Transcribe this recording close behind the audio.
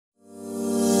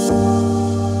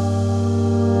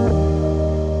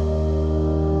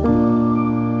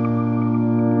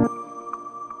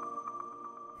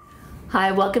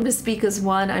Hi, welcome to Speak as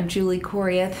One. I'm Julie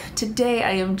Coriath. Today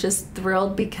I am just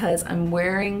thrilled because I'm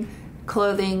wearing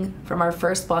clothing from our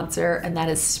first sponsor, and that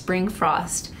is Spring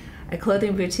Frost, a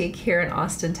clothing boutique here in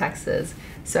Austin, Texas.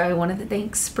 So I wanted to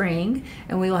thank Spring,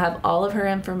 and we will have all of her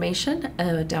information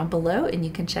down below, and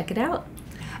you can check it out.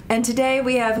 And today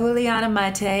we have Juliana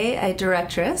Maité, a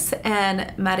directress,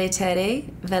 and Marietere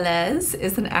Vélez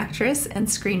is an actress and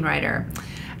screenwriter.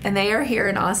 And they are here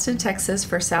in Austin, Texas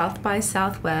for South by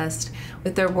Southwest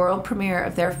with their world premiere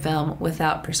of their film,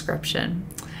 Without Prescription.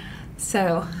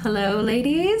 So, hello,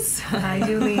 ladies. Hi,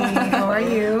 Julie. How are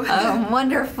you?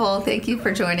 Wonderful. Thank you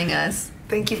for joining us.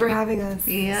 Thank you for having us.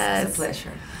 Yes. It's a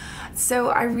pleasure. So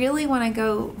I really want to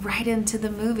go right into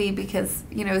the movie because,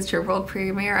 you know, it's your world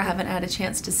premiere. I haven't had a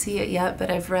chance to see it yet,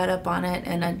 but I've read up on it,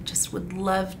 and I just would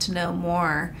love to know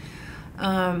more.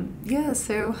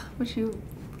 So would you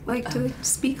like to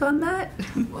speak on that?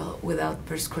 Well, Without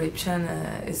Prescription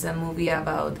is a movie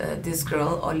about this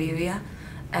girl, Olivia,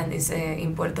 and it's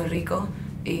in Puerto Rico.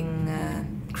 In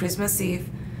Christmas Eve,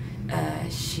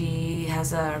 she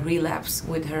has a relapse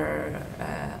with her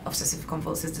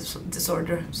obsessive-compulsive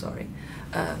disorder.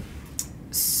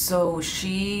 So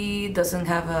she doesn't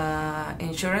have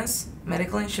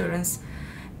medical insurance,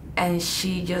 and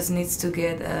she just needs to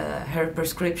get a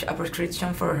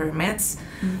prescription for her meds.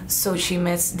 Mm-hmm. So she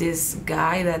meets this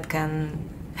guy that can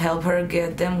help her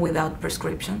get them without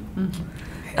prescription.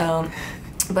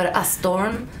 Mm-hmm. But a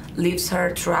storm leaves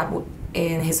her trapped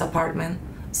in his apartment.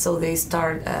 So they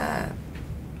start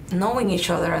knowing each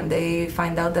other, and they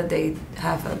find out that they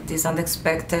have this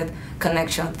unexpected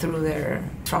connection through their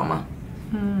trauma.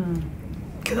 Hmm.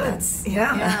 Good.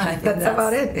 Yeah. That's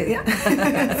about it. Yeah.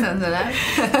 Sounds like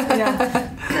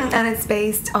yeah. And it's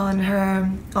based on her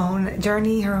own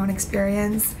journey, her own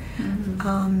experience.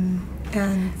 Mm-hmm.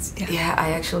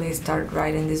 I actually started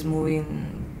writing this movie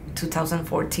in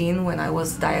 2014 when I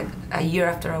was a year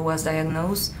after I was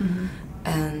diagnosed. Mm-hmm.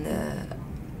 And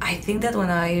I think that when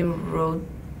I wrote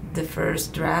the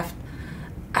first draft,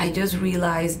 I just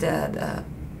realized that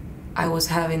I was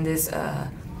having this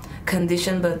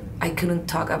condition, but I couldn't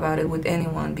talk about it with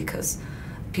anyone because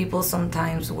people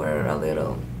sometimes were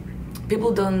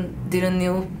people didn't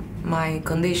knew my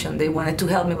condition. They wanted to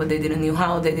help me, but they didn't know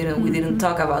how. We didn't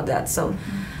talk about that. So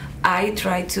I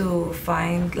tried to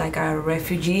find like a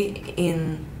refugee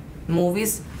in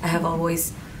movies.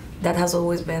 That has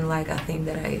always been like a thing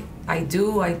that I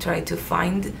do. I try to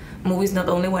find movies not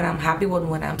only when I'm happy, but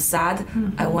when I'm sad.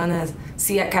 Mm-hmm. I want to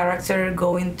see a character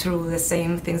going through the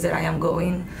same things that I am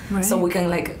going, right. So we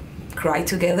can like cry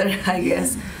together, I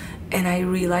guess. And I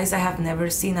realized I have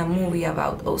never seen a movie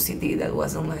about OCD that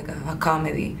wasn't like a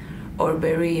comedy or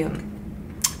very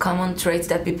common traits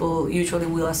that people usually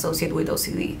will associate with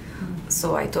OCD. Mm-hmm.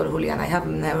 So I told Juliana, I have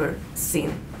never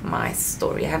seen my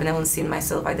story. I have never seen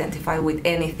myself identify with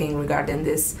anything regarding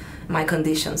my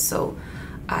condition. So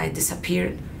I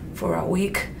disappeared for a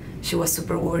week. She was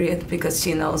super worried because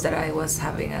she knows that I was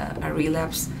having a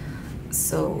relapse.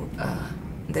 So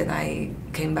then I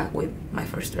came back with my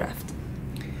first draft,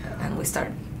 and we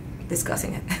started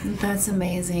discussing it. That's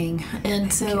amazing.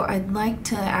 And so I'd like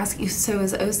to ask you, so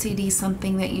is OCD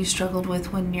something that you struggled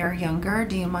with when you're younger?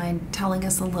 Do you mind telling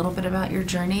us a little bit about your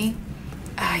journey?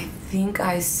 I think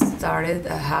I started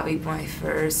having my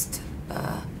first,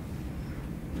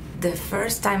 the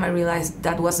first time I realized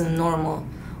that wasn't normal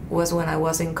was when I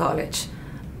was in college,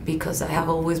 because I have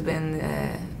always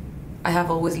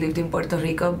lived in Puerto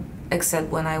Rico, except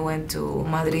when I went to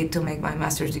Madrid to make my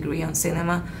master's degree on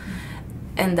cinema.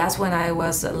 And that's when I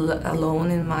was alone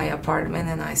in my apartment,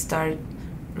 and I started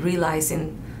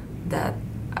realizing that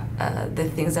the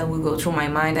things that would go through my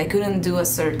mind, I couldn't do a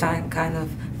certain kind of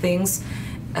things.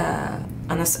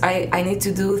 I need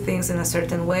to do things in a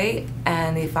certain way,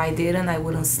 and if I didn't, I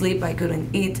wouldn't sleep, I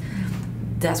couldn't eat.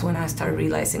 That's when I started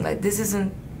realizing, like,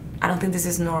 I don't think this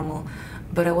is normal.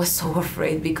 But I was so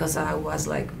afraid because I was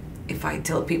like, if I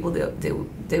tell people,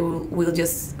 they will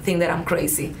just think that I'm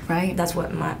crazy. Right. That's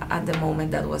what at the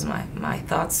moment, that was my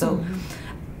thought. So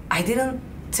I didn't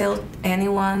tell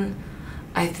anyone,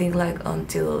 I think, like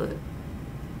until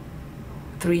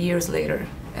 3 years later.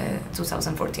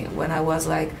 2014, when I was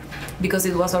like, because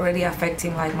it was already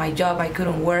affecting like my job. I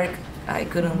couldn't work, I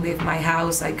couldn't leave my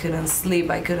house, I couldn't sleep,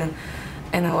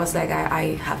 and I was like,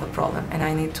 I have a problem, and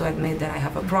I need to admit that I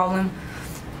have a problem.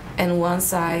 And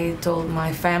once I told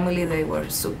my family, they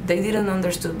didn't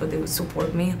understand, but they would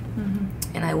support me. Mm-hmm.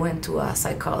 And I went to a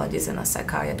psychologist and a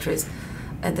psychiatrist,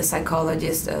 and the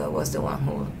psychologist was the one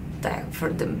who for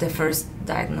the first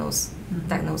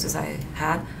diagnosis I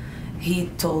had.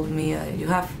 He told me, you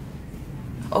have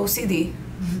OCD,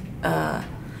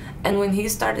 And when he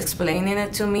started explaining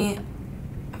it to me,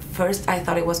 first I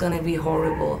thought it was gonna be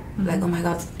horrible. Like, oh my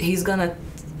God, he's gonna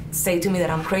say to me that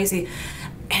I'm crazy.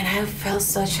 And I felt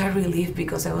such a relief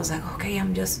because I was like, okay,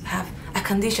 I'm just have a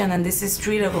condition and this is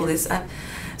treatable.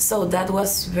 So that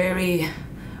was very,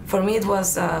 for me it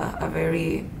was a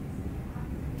very,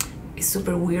 it's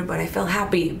super weird, but I felt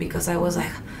happy because I was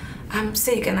like, I'm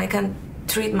sick and I can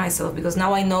treat myself because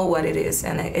now I know what it is,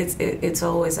 and it's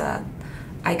always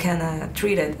I can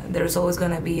treat it. There's always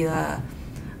gonna be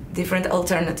different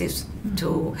alternatives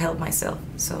to help myself.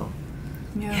 So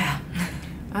yeah.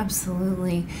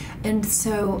 Absolutely. And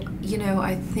so, you know,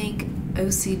 I think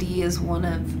OCD is one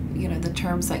of, you know, the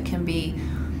terms that can be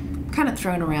kind of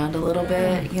thrown around a little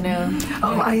bit, you know.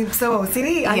 Oh, I am so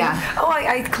OCD. Yeah.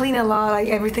 I clean a lot. Like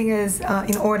everything is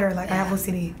in order. Like I have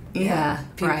OCD. Yeah,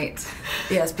 right.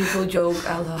 Yes, people joke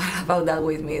a lot about that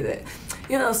with me. That,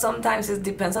 you know, sometimes it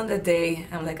depends on the day.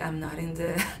 I'm like,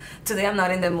 today I'm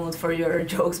not in the mood for your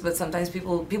jokes, but sometimes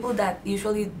people that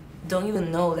usually don't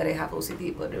even know that I have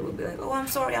OCD, but they will be like, oh, I'm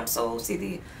sorry, I'm so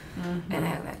OCD. And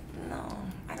I'm like, no,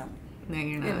 I don't. No,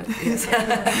 you're not.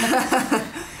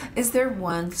 Is there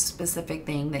one specific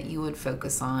thing that you would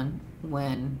focus on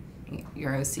when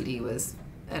your OCD was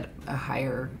at a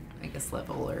higher, I guess,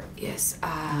 level or yes,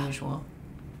 unusual?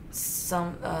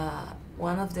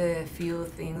 One of the few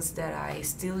things that I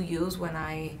still use when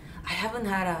I haven't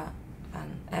had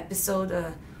an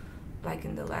episode like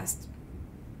in the last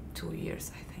 2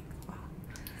 years, I think.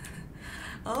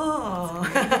 Oh,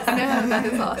 no, that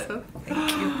is awesome.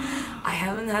 Thank you. I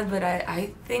haven't had, but I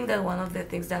think that one of the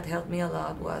things that helped me a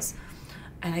lot was,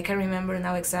 and I can remember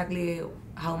now exactly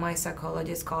how my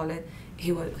psychologist called it.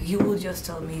 He would just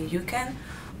tell me, you can,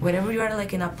 whenever you are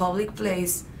like in a public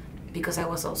place, because I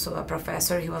was also a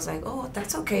professor, he was like, oh,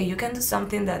 that's okay. You can do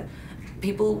something that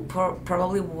people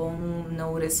probably won't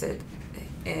notice it.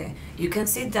 You can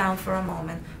sit down for a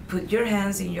moment, put your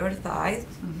hands in your thighs,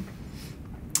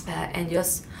 and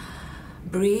just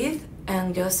breathe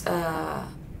and just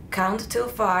count till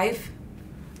 5,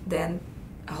 then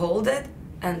hold it,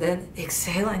 and then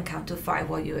exhale and count to 5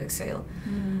 while you exhale.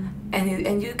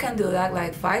 And you can do that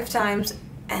like 5 times,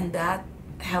 and that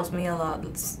helps me a lot.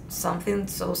 It's something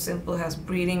so simple as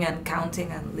breathing and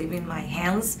counting and leaving my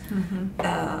hands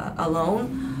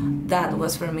alone. That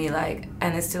was for me like,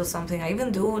 and it's still something I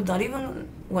even do, not even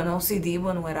when OCD,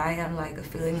 but when I am like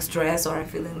feeling stressed or I'm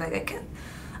feeling like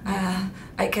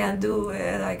I can't do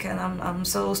it. I'm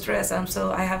so stressed.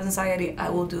 I have anxiety. I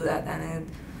will do that, and it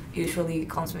usually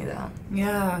calms me down.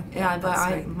 Yeah.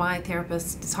 But my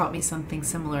therapist taught me something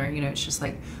similar. You know, it's just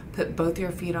like put both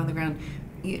your feet on the ground.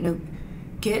 You know,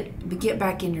 get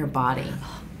back in your body.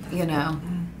 You know,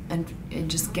 and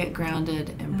just get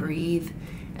grounded and breathe,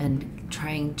 and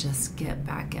try and just get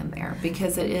back in there,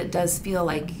 because it does feel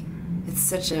like it's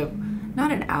such a,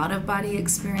 not an out-of-body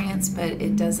experience, but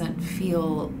it doesn't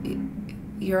feel,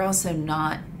 you're also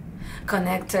not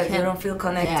connected. You don't feel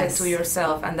connected to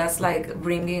yourself, and that's like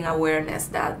bringing awareness,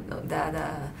 that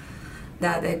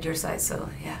exercise. So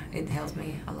yeah, it helps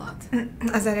me a lot.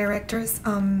 As a director,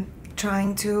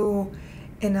 trying to,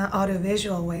 in an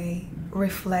audiovisual way,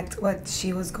 reflect what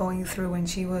she was going through when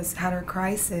she had her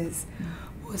crisis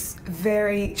was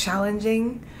very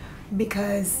challenging,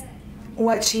 because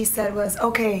what she said was,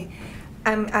 okay,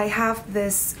 I have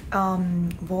this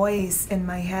voice in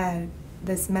my head,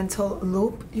 this mental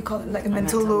loop, you call it like a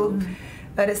mental loop,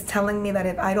 that is telling me that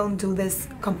if I don't do this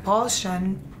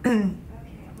compulsion,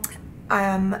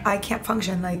 I can't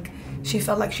function. Like, she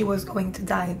felt like she was going to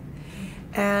die.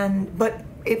 But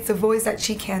it's a voice that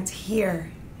she can't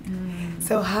hear.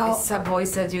 So how it's a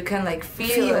voice that you can like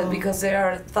feel it, because there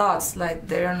are thoughts, like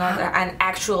they are not an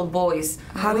actual voice.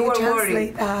 How do you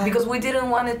translate that? Because we didn't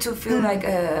want it to feel like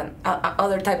a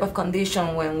other type of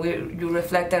condition when you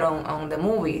reflected on the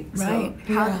movie. Right.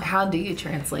 So, how do you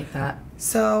translate that?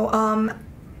 So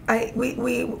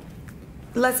we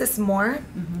less is more.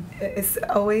 It's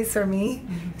always for me.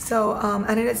 So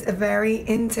and it is a very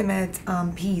intimate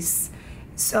piece.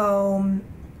 So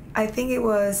I think it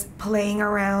was playing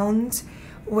around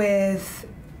with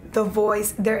the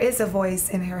voice. There is a voice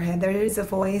in her head. There is a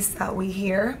voice that we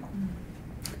hear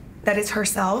that is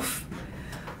herself.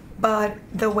 But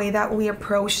the way that we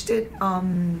approached it,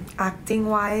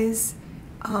 acting-wise,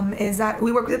 is that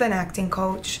we worked with an acting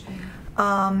coach.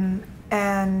 And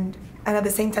at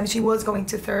the same time, she was going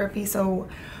to therapy. So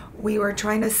we were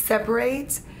trying to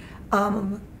separate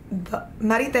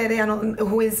Marietere,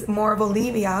 who is more of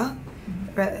Olivia,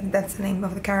 that's the name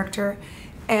of the character,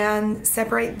 and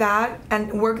separate that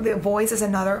and work the voice as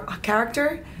another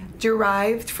character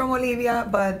derived from Olivia,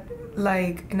 but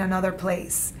like in another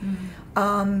place.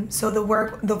 So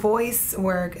the voice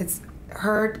work, it's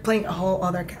her playing a whole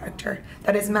other character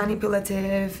that is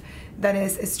manipulative, that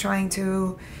is trying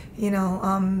to,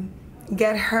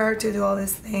 get her to do all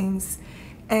these things,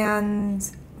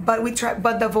 but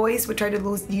the voice we try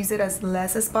to use it as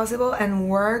less as possible and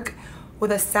work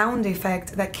with a sound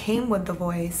effect that came with the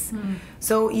voice.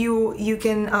 So you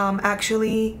can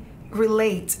actually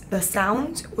relate the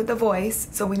sound with the voice,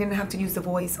 so we didn't have to use the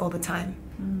voice all the time.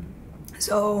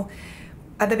 So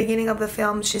at the beginning of the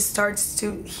film, she starts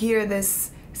to hear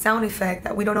this sound effect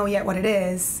that we don't know yet what it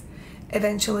is.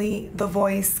 Eventually the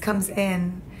voice comes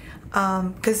in,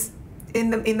 because in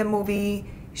the movie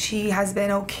she has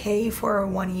been okay for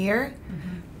 1 year,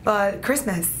 but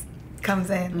Christmas comes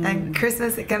in, and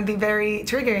Christmas, it can be very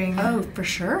triggering. Oh, for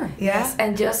sure. Yeah. Yes,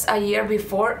 and just a year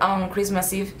before, on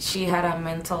Christmas Eve, she had a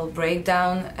mental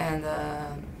breakdown, and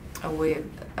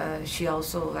she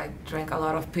also drank a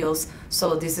lot of pills.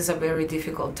 So this is a very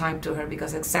difficult time to her,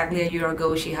 because exactly a year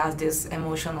ago she has this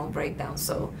emotional breakdown.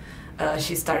 So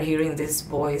she started hearing this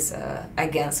voice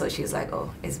again. So she's like,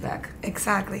 "Oh, it's back."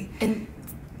 Exactly. And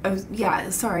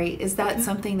sorry, is that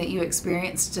something that you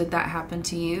experienced? Did that happen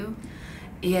to you?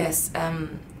 Yes,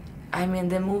 I mean,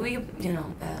 the movie,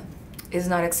 is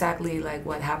not exactly like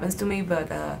what happens to me,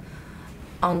 but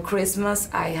on Christmas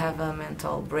I have a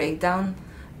mental breakdown.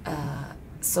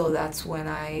 So that's when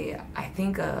I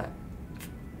think on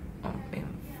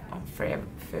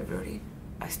February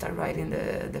I start writing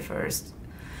the first,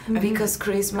 because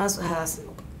Christmas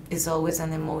is always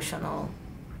an emotional.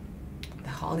 The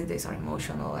holidays are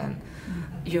emotional, and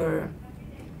your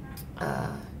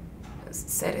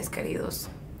seres queridos,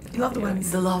 Loved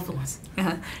ones. the loved ones.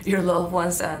 Your loved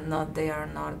ones they are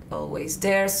not always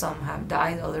there. Some have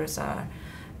died, others are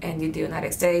in the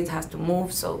United States, has to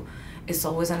move, so it's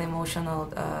always an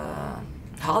emotional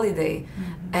holiday.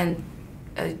 And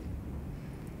I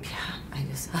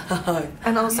just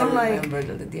and also I remember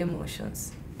the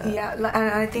emotions. And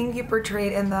I think you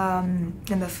portrayed in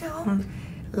the film,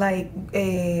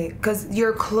 because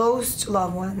your close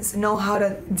loved ones know how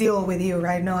to deal with you,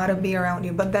 right? Know how to be around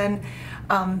you. But then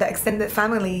the extended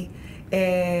family,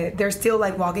 they're still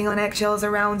walking on eggshells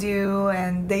around you,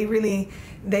 and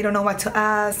they don't know what to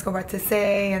ask or what to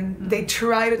say, and they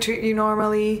try to treat you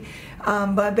normally,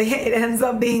 but it ends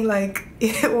up being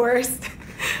worse.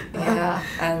 Yeah,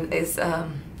 and it's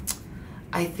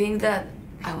I think that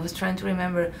I was trying to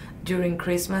remember during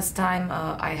Christmas time,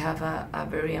 I have a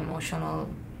very emotional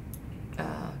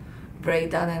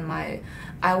breakdown, and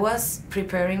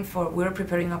we were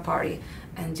preparing a party,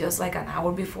 and just an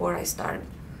hour before I start,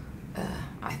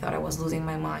 I thought I was losing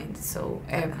my mind. So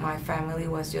my family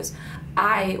was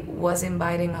I was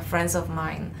inviting friends of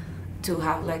mine to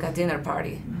have a dinner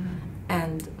party,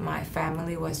 and my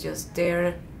family was just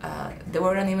there. They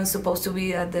weren't even supposed to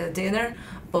be at the dinner,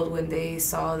 but when they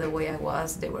saw the way I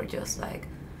was, they were just like,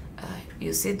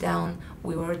 you sit down,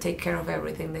 we will take care of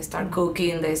everything. They start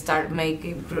cooking, they start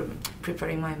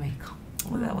preparing my makeup.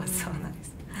 Oh, that was so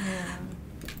nice.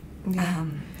 Yeah.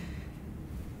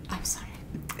 I'm sorry.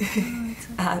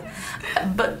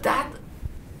 But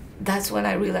that's when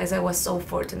I realized I was so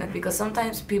fortunate, because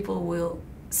sometimes people will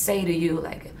say to you,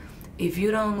 if you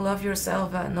don't love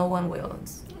yourself, no one will.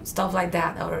 Stuff like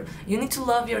that. Or you need to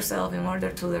love yourself in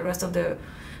order to the rest of the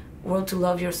world to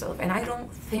love yourself. And I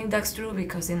don't think that's true,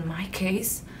 because in my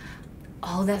case,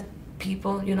 all that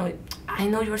people, I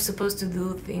know you're supposed to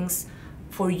do things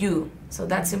for you. So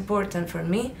that's important for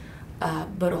me.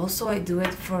 But also I do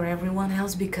it for everyone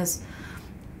else, because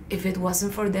if it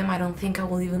wasn't for them, I don't think I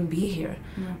will even be here.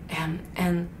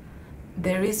 And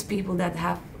there is people that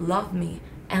have loved me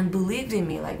and believed in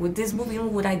me. With this movie,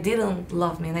 when I didn't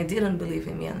love me and I didn't believe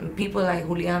in me, and people like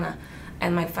Juliana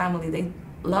and my family, they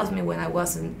loved me when I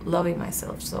wasn't loving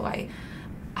myself. So I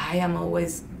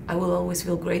will always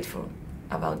feel grateful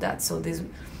about that. So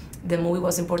the movie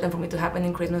was important for me to happen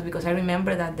in Christmas, because I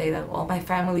remember that day that all my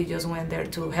family just went there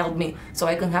to help me so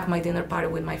I can have my dinner party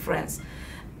with my friends.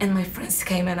 And my friends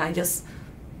came, and I just,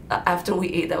 after we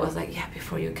ate, I was like, yeah,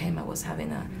 before you came, I was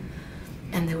having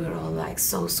and they were all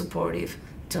so supportive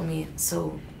to me.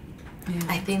 So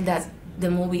I think that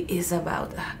the movie is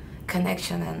about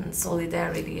connection and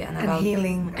solidarity, and about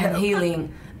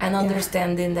healing. And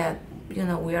understanding that,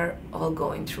 we are all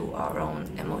going through our own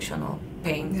emotional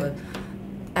pain,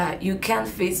 but you can't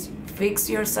fix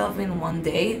yourself in one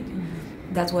day.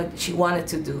 That's what she wanted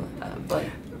to do, but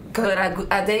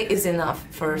a day is enough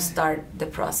for start the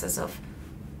process of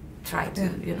trying to,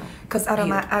 Because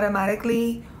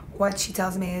automatically, what she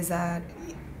tells me is that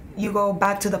you go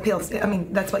back to the pills. I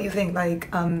mean, that's what you think.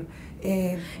 Like,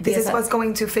 this is what's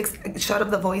going to shut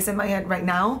up the voice in my head right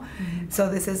now. So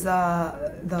this is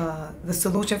the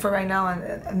solution for right now,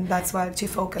 and that's what she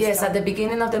focused on. Yes, at the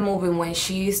beginning of the movie, when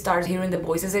she starts hearing the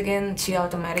voices again, she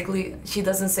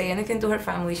doesn't say anything to her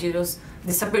family. She just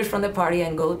disappears from the party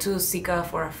and go to seek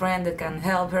for a friend that can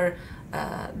help her.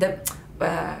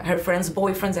 Her friend's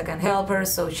boyfriends that can help her.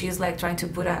 So she's like trying to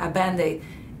put a Band-Aid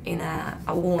in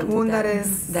a wound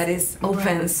that is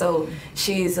open. Right. So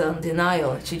she's in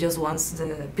denial. She just wants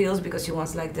the pills because she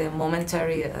wants like the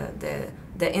momentary,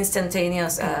 the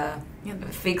instantaneous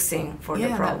fixing for the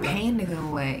problem. That pain to go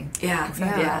away. Yeah,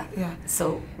 exactly. Yeah.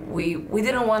 So we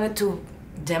didn't want it to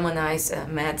demonize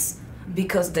meds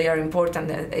because they are important.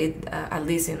 At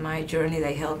least in my journey,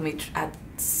 they helped me at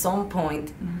some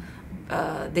point.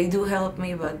 They do help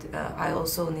me, but I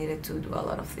also needed to do a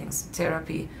lot of things,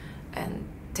 therapy, and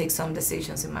take some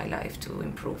decisions in my life to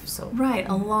improve. So right,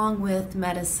 along with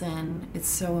medicine, it's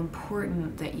so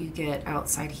important that you get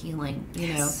outside healing.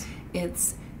 You know,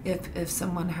 it's if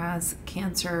someone has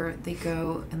cancer, they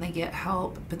go and they get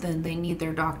help, but then they need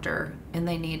their doctor and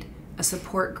they need a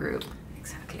support group.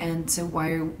 Exactly. And so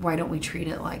why don't we treat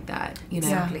it like that? You know.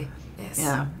 Exactly. Yes.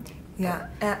 Yeah.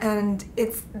 And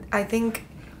I think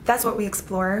that's what we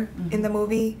explore in the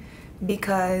movie,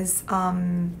 because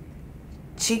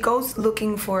she goes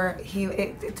looking for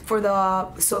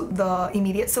the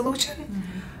immediate solution,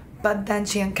 but then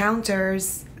she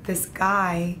encounters this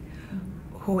guy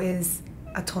who is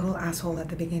a total asshole at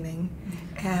the beginning,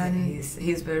 and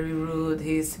he's very rude.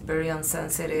 He's very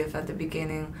insensitive at the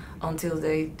beginning until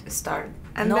they start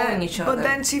knowing each other. But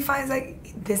then she finds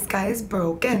like this guy is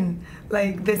broken.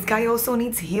 Like this guy also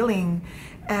needs healing,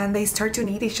 and they start to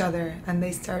need each other, and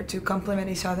they start to complement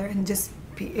each other, and just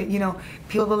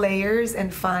peel the layers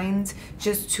and find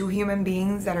just two human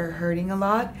beings that are hurting a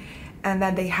lot, and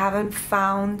that they haven't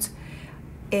found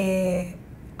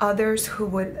others who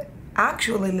would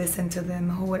actually listen to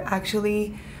them, who would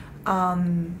actually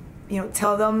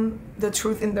tell them the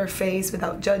truth in their face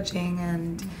without judging.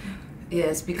 And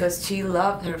yes, because she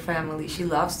loved her family, she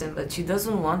loves them, but she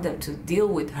doesn't want them to deal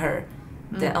with her.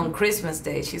 On Christmas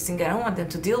Day, she's thinking, I don't want them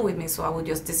to deal with me, so I will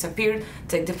just disappear,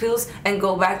 take the pills, and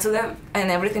go back to them,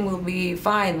 and everything will be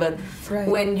fine. But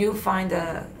when you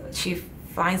she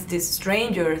finds this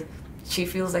stranger, she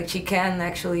feels like she can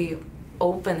actually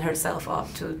open herself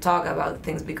up to talk about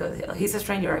things, because he's a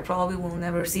stranger. I probably will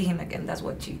never see him again. That's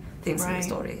what she thinks in the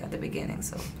story at the beginning.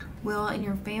 So. Well, and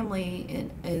your family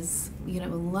is,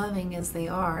 loving as they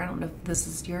are. I don't know if this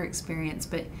is your experience,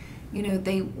 but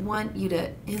they want you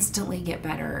to instantly get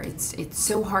better. It's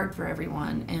so hard for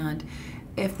everyone, and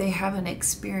if they haven't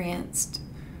experienced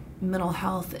mental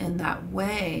health in that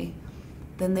way,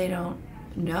 then they don't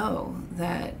know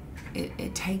that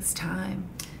it takes time.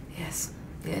 Yes.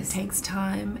 It takes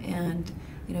time, and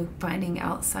finding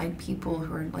outside people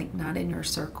who are like not in your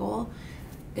circle,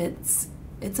 it's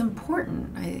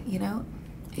important.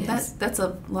 That's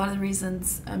a lot of the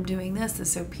reasons I'm doing this, is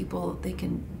so they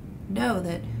can know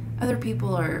that other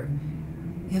people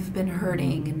have been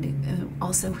hurting and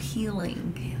also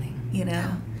healing.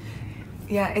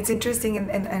 Yeah, it's interesting.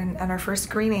 And on our first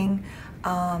screening,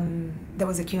 there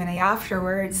was a Q&A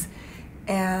afterwards,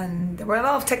 and there were a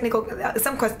lot of technical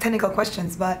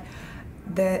questions, but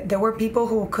there were people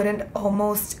who couldn't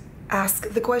almost ask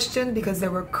the question because they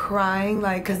were crying,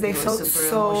 because they felt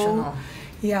so emotional.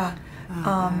 Yeah.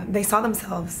 They saw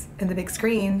themselves in the big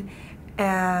screen,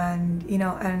 and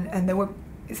and there were.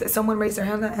 Someone raised their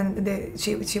hand, and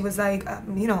she was like,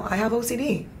 I have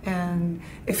OCD, and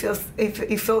I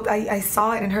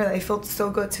saw it in her that it felt so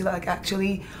good to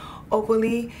actually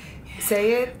openly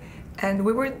say it, and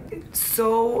we were it's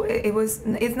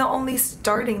not only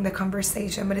starting the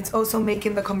conversation, but it's also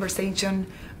making the conversation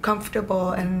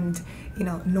comfortable and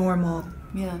normal.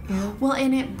 Yeah. Well,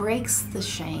 and it breaks the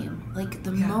shame. Like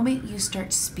the moment you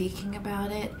start speaking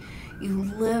about it, you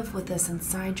live with this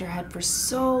inside your head for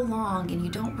so long, and you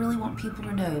don't really want people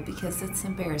to know because it's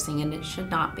embarrassing, and it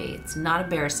should not be. It's not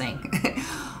embarrassing.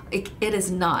 It is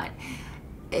not.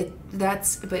 But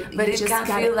it can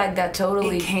feel like that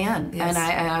totally. It can. Yes. And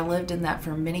I lived in that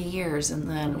for many years, and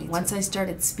then once I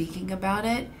started speaking about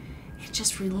it, it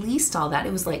just released all that.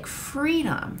 It was like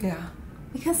freedom. Yeah.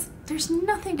 Because there's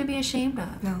nothing to be ashamed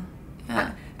of. No.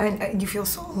 Yeah. And you feel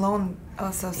so alone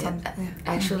also.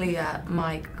 Actually,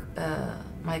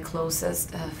 my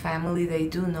closest family, they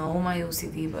do know my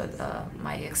OCD, but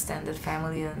my extended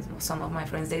family and some of my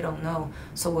friends, they don't know.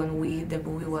 So when the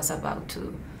movie was about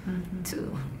to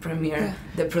premiere,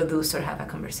 the producer had a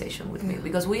conversation with me,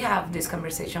 because we have this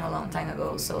conversation a long time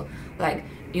ago. So that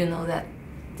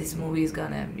this movie is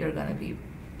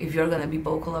if you're gonna be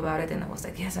vocal about it. And I was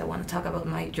like, yes, I want to talk about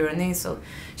my journey. So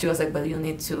she was like, but you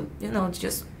need to,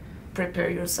 just prepare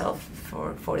yourself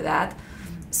for that.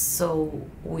 So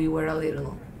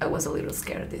I was a little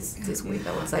scared this week.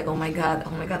 I was like, oh my god,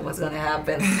 what's gonna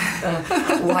happen?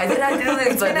 Why did I do this?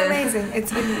 It's been amazing.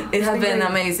 It has been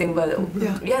amazing, but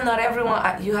not everyone.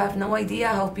 You have no idea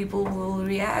how people will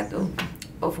react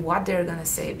of what they're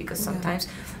gonna say, because sometimes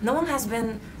no one has been.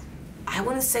 I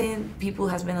wouldn't say people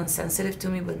has been insensitive to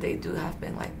me, but they do have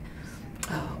been like,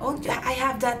 oh, I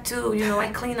have that too. I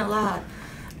clean a lot,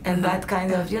 and that kind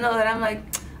of, that I'm like,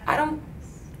 I don't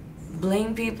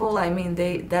blame people. I mean,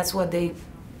 that's what they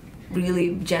really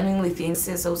genuinely thinks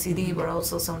is OCD, but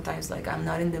also sometimes like I'm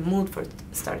not in the mood for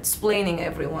start explaining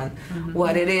everyone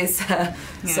what it is.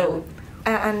 So,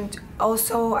 and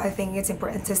also I think it's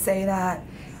important to say that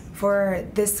for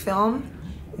this film,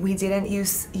 we didn't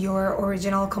use your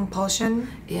original compulsion.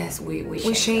 Yes,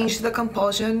 we changed the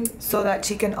compulsion so that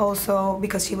she can also,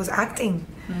 because she was acting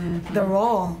the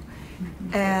role,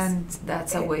 and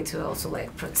that's a way to also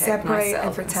like protect separate myself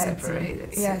and protect. Separate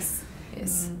it. Yes.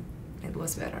 It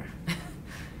was better.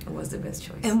 It was the best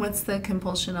choice. And what's the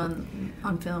compulsion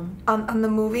on film? On the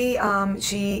movie,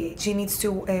 she needs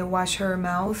to wash her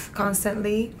mouth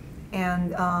constantly,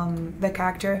 and the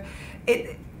character,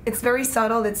 it's very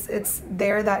subtle. It's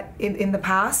there that in the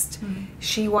past,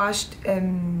 she washed.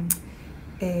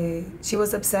 She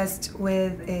was obsessed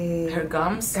with her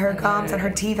gums and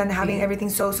her teeth, and having everything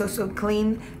so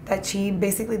clean that she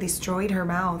basically destroyed her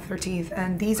mouth, her teeth,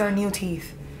 and these are new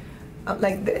teeth.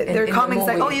 Like there are comments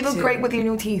like, "Oh, you look great with your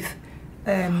new teeth."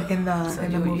 In the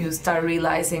movie, you start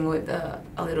realizing with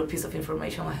a little piece of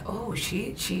information like, "Oh,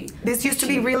 she." This used to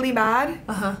be really bad.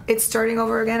 It's starting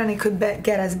over again, and it could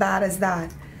get as bad as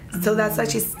that. So that's why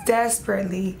she's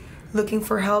desperately looking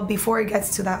for help before it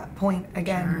gets to that point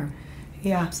again. Sure.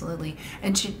 Yeah, absolutely.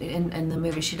 And she in the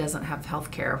movie, she doesn't have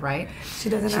health care, right? She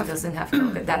doesn't have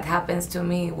health care. That happens to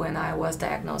me when I was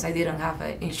diagnosed. I didn't have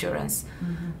insurance,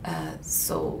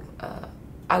 so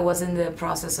I was in the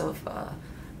process of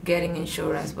getting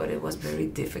insurance, but it was very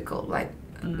difficult. Like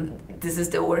this is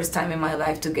the worst time in my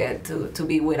life to get to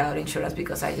be without insurance,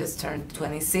 because I just turned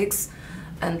 26,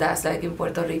 and that's like in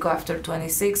Puerto Rico after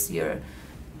 26 you're.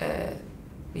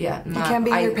 You can't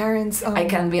be your parents. I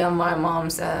can be on my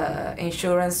mom's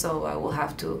insurance, so I will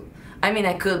have to. I mean,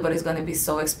 I could, but it's going to be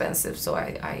so expensive. So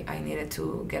I needed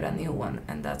to get a new one,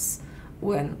 and that's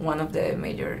when one of the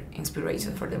major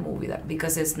inspirations for the movie, that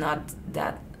because it's not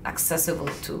that accessible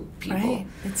to people. Right,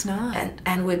 it's not.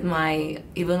 And with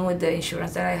even with the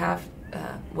insurance that I have,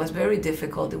 was very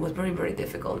difficult. It was very, very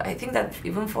difficult. I think that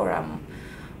even for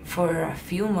a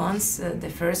few months, the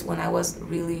first when I was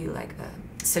really like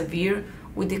severe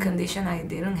with the condition, I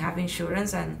didn't have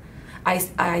insurance, and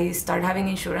I started having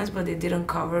insurance, but it didn't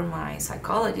cover my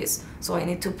psychologist. So I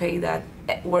need to pay that,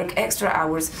 work extra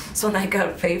hours so I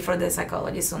can pay for the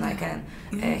psychologist so I can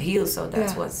heal. So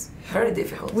that was very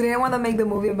difficult. We didn't want to make the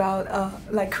movie about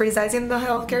like criticizing the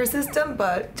healthcare system,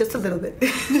 but just a little bit.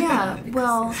 Yeah,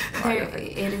 well,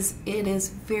 it is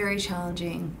very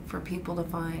challenging for people to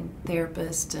find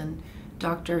therapists and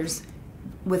doctors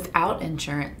without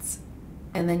insurance.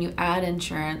 And then you add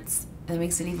insurance, and it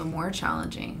makes it even more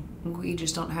challenging. We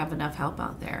just don't have enough help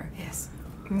out there. Yes.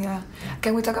 Yeah.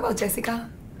 Can we talk about Jessica?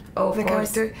 Oh, the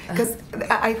character? Because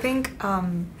I think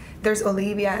there's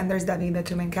Olivia and there's David, the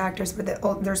two main characters, but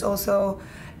there's also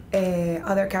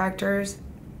other characters.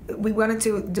 We wanted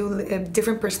to do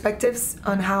different perspectives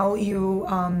on how you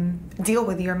deal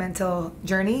with your mental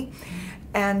journey.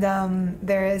 And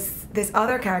there is this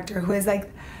other character who is like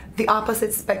the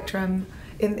opposite spectrum,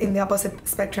 in the opposite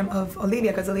spectrum of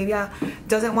Olivia, because Olivia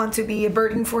doesn't want to be a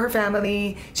burden for her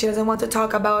family. She doesn't want to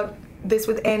talk about this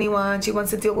with anyone. She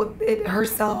wants to deal with it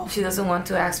herself. She doesn't want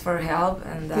to ask for help,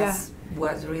 and that's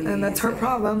what's really... And that's her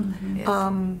problem. Yes.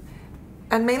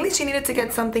 And mainly she needed to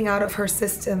get something out of her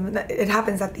system. It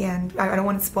happens at the end. I don't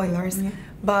want spoilers.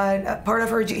 But part of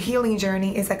her healing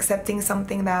journey is accepting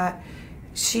something that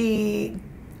she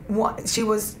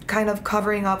was kind of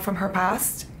covering up from her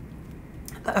past,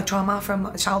 a trauma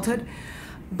from childhood.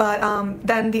 But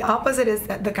then the opposite is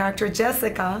that the character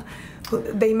Jessica, who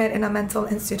they met in a mental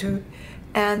institute,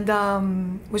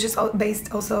 and which is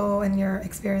based also in your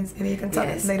experience. Maybe you can talk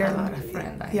later. I have a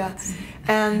friend.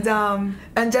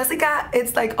 And Jessica,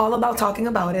 it's like all about talking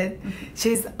about it.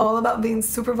 She's all about being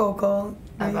super vocal,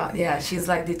 About, yeah, she's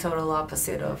like the total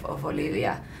opposite of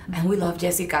Olivia. And we love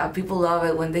Jessica. People love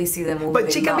it when they see the movie.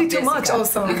 But she can be too much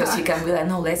also. Because she can be like,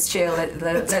 no, let's chill.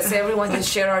 Let's everyone just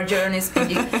share our journeys.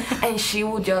 And she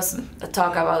would just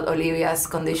talk about Olivia's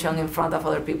condition in front of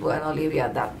other people. And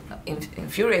Olivia, that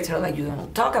infuriates her. Like, you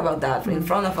don't talk about that in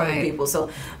front of other people. So,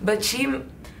 but she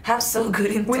has so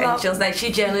good intentions. Like,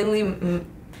 she genuinely,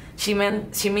 she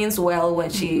means well when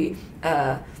she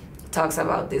talks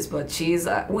about this, but she's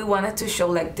we wanted to show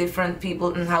like different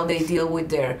people and how they deal with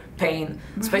their pain,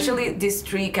 especially these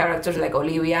three characters like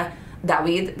Olivia,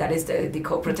 David, that is the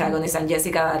co-protagonist, and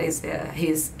Jessica, that is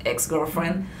his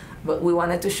ex-girlfriend. But we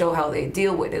wanted to show how they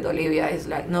deal with it. Olivia is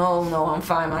like, no, I'm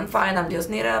fine, I just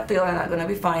need a pill and I'm gonna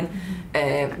be fine.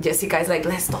 Jessica is like,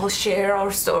 let's all share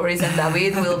our stories, and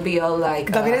David will be all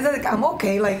like, David is like, I'm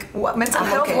okay, like, what, mental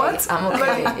health, okay. what? I'm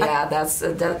okay, yeah, that's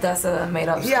a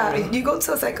made-up story. Yeah, you go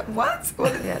to, it's like, what?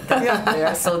 Yeah, they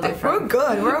are so different. We're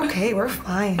good, we're okay, we're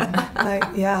fine. Like,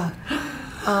 yeah.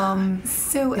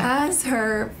 So as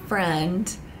her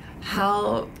friend,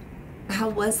 how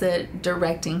was it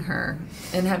directing her?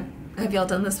 And have y'all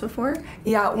done this before?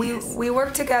 Yeah, we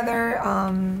worked together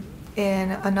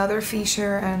in another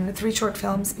feature and 3 short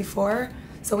films before.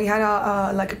 So we had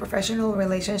a like a professional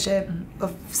relationship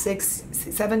of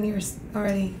 7 years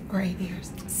already, or 8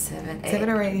 years. 7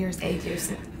 or 8 years. 8 years.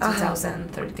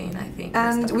 2013, I think.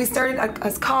 And we started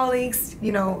as colleagues.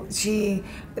 You know,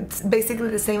 it's basically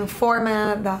the same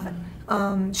format that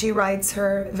she writes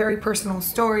her very personal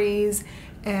stories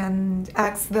and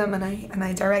acts them, and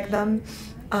I direct them.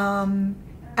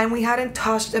 And we hadn't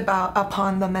touched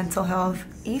upon the mental health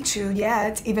issue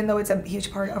yet, even though it's a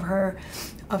huge part of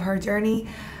her journey,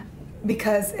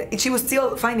 because she was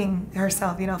still finding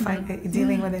herself, you know,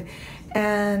 dealing with it.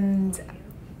 And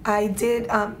I did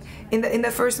in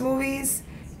the first movies,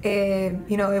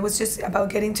 you know, it was just about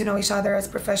getting to know each other as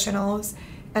professionals,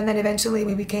 and then eventually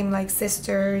we became like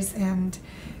sisters, and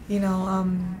you know,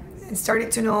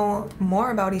 started to know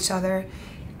more about each other.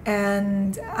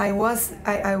 And I was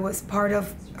part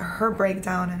of her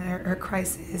breakdown and her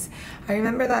crisis. I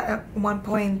remember that at one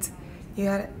point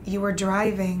you were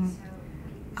driving,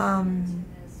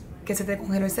 que se te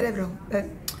congeló el cerebro.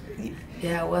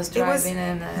 Yeah, I was driving,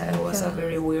 and it was a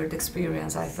very weird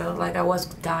experience. I felt like I was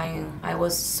dying. I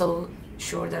was so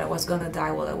sure that I was gonna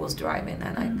die while I was driving,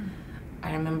 and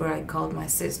I remember I called my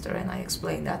sister and I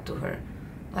explained that to her,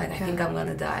 like, I think I'm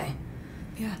gonna die.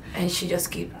 Yeah. And she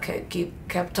just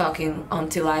kept talking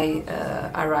until I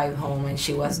arrived home, and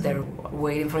she was there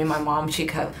waiting for me. My mom,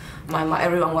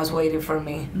 everyone was waiting for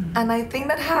me. And I think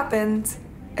that happened,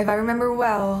 if I remember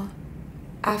well,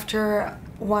 after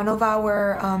one of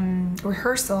our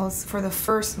rehearsals for the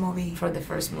first movie. For the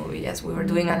first movie, yes, we were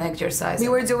doing an exercise. We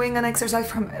were doing an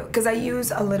exercise because I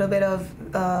use a little bit of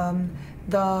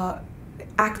the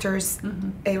actors'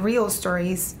 real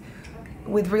stories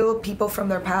with real people from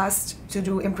their past to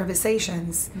do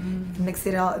improvisations, mix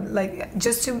it out, like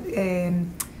just to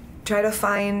try to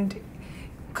find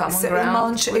common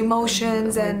ground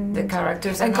emotions with and the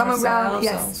characters and common ground.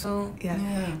 Yes. Also. Yeah.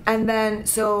 And then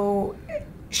so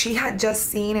she had just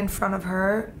seen in front of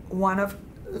her one of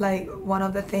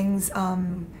the things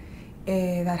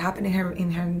that happened in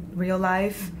her real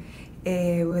life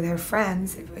with her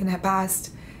friends in her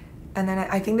past. And then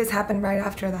I think this happened right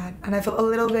after that, and I felt a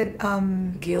little bit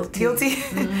guilty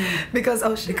because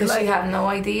she had no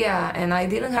idea, and I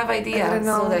didn't have idea,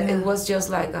 so that it was just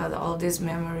like all these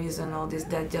memories and all this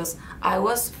that just I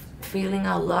was feeling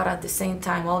a lot at the same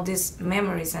time, all these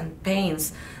memories and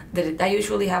pains that I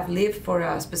usually have lived for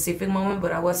a specific moment,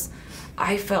 but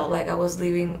I felt like I was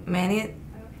living many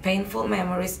painful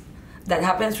memories that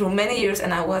happened through many years,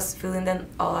 and I was feeling them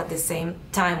all at the same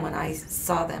time when I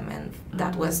saw them, and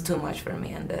that was too much for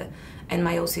me. And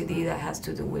my OCD that has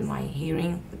to do with my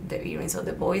hearing, the hearings of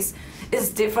the voice, is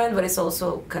different, but it's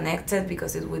also connected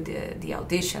because it's with the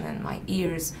audition and my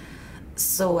ears.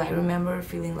 So I remember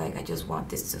feeling like I just want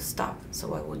this to stop,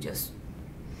 so I would just,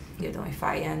 you know, if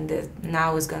I end it,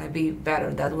 now it's gonna be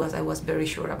better. I was very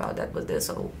sure about that, but there's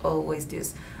always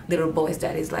this little voice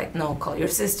that is like, no, call your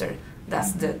sister.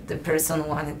 That's the person who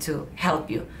wanted to help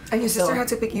you. And your sister had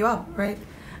to pick you up, right?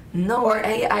 No,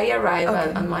 I arrived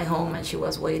at my home, and she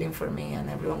was waiting for me, and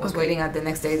everyone was waiting. At the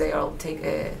next day, they all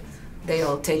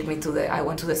take me to I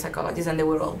went to the psychologist, and they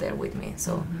were all there with me.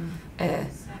 So,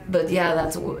 but yeah,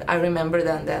 I remember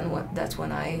that's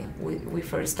when we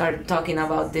first started talking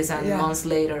about this, and months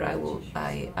later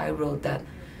I wrote that.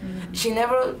 She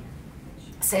never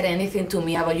said anything to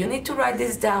me about, you need to write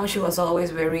this down. She was always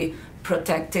very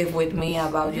protective with me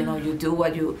about, you know, you do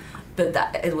what you, but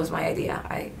it was my idea.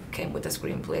 I came with a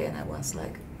screenplay, and I was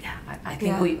like, yeah, I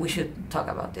think we should talk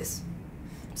about this.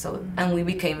 So, and we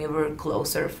became even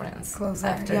closer friends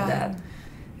after that.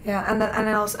 Yeah,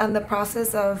 and the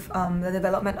process of the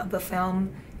development of the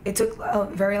film, it took a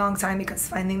very long time because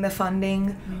finding the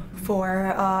funding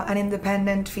for an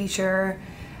independent feature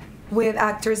with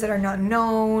actors that are not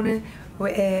known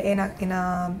in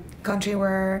a country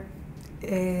where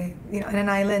in an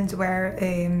island where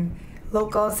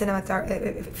local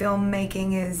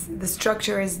filmmaking is, the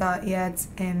structure is not yet,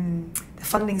 the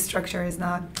funding structure is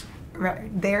not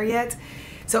there yet.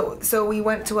 So we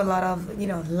went to a lot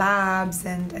of labs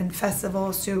and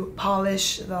festivals to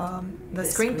polish the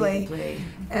screenplay.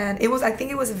 And I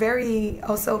think it was very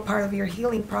also part of your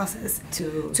healing process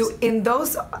to in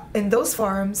those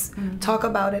forums talk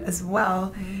about it as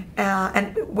well.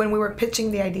 And when we were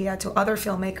pitching the idea to other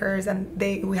filmmakers and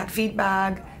we had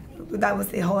feedback, that was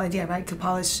the whole idea, right? To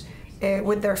polish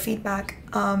with their feedback.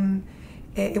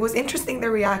 It was interesting, the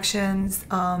reactions.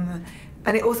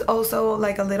 And it was also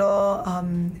like a little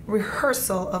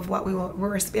rehearsal of what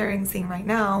we're experiencing right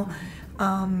now,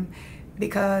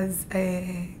 because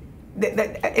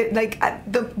like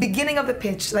at the beginning of the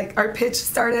pitch, like our pitch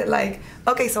started like,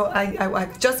 okay, so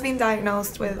I've just been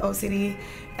diagnosed with OCD,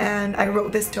 and I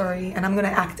wrote this story, and I'm gonna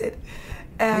act it.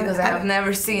 Because I have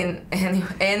never seen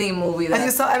any movie that... And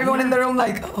you saw everyone in the room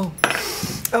like, oh,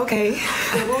 okay.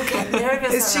 I will get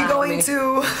nervous. Is she going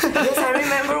to... Yes, I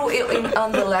remember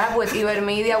on the lab with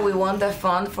Ibermedia, we won the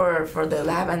fund for the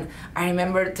lab, and I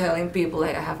remember telling people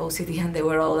like I have OCD, and they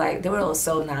were all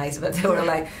so nice, but they were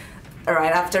like,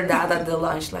 right after that at the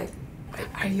lunch, like,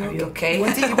 are you okay?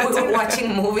 What do you we were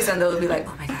watching movies, and they would be like,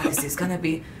 oh my god, is this gonna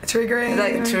be triggering?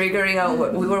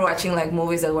 We were watching like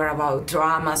movies that were about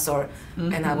dramas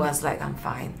and I was like, I'm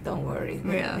fine, don't worry.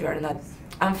 Yeah. You're not.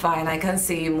 I'm fine. I can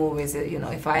see movies.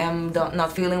 If I am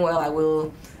not feeling well, I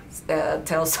will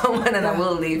tell someone and I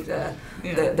will leave the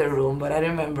room. But I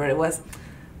remember it was.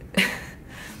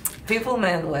 People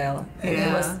meant well.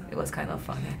 It was kind of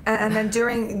funny. And then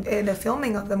during the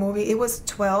filming of the movie, it was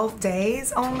 12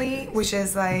 days only, which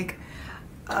is like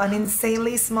an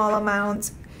insanely small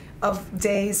amount of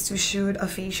days to shoot a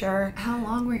feature. How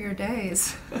long were your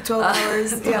days? 12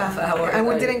 hours. 12 hours. And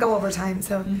we didn't go overtime.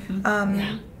 So,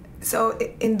 so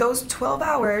in those 12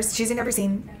 hours, she's never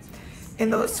seen. In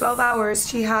those 12 hours,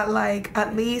 she had like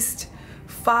at least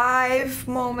 5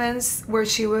 moments where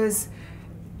she was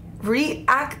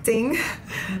reacting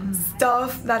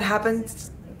stuff that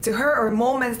happened to her, or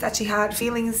moments that she had,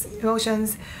 feelings,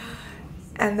 emotions,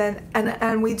 and then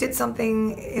and we did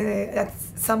something at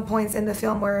some points in the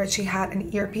film where she had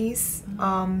an earpiece,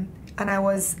 and I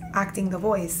was acting the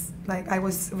voice, like I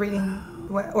was reading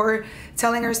or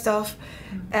telling her stuff,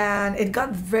 and it got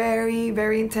very,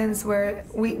 very intense. Where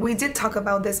we did talk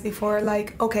about this before,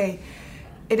 like, okay,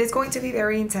 it is going to be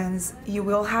very intense. You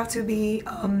will have to be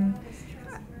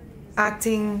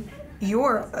acting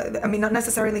your, not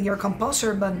necessarily your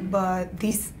compulsion, but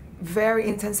these very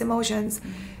intense emotions.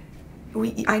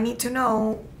 I need to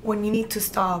know when you need to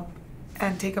stop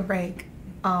and take a break,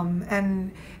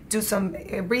 and do some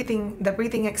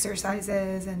breathing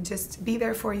exercises, and just be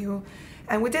there for you.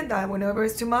 And we did that whenever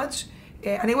it's too much,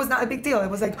 and it was not a big deal. It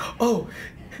was like, oh,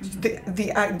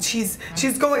 she's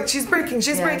breaking.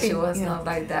 She was not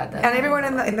like that. And everyone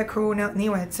in the crew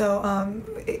knew it. So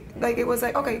it was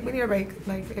like, okay, we need a break.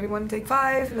 Like, everyone take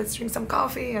 5. Let's drink some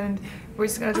coffee, and we're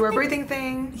just gonna do our breathing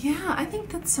thing. Yeah, I think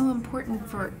that's so important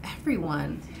for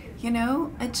everyone.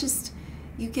 It just,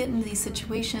 you get into these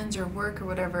situations or work or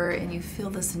whatever, and you feel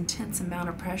this intense amount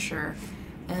of pressure.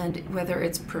 And whether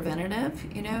it's preventative,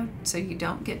 so you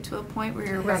don't get to a point where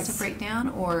you're about to break down,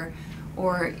 or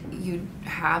you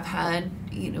have had,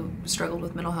 struggled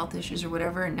with mental health issues or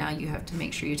whatever, and now you have to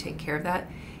make sure you take care of that.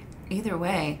 Either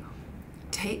way,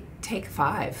 take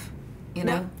 5,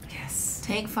 Yes.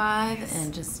 Take 5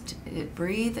 and just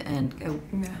breathe and go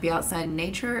be outside in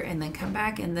nature, and then come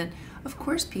back, and then of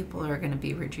course people are going to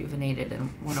be rejuvenated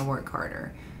and want to work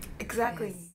harder.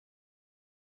 Exactly.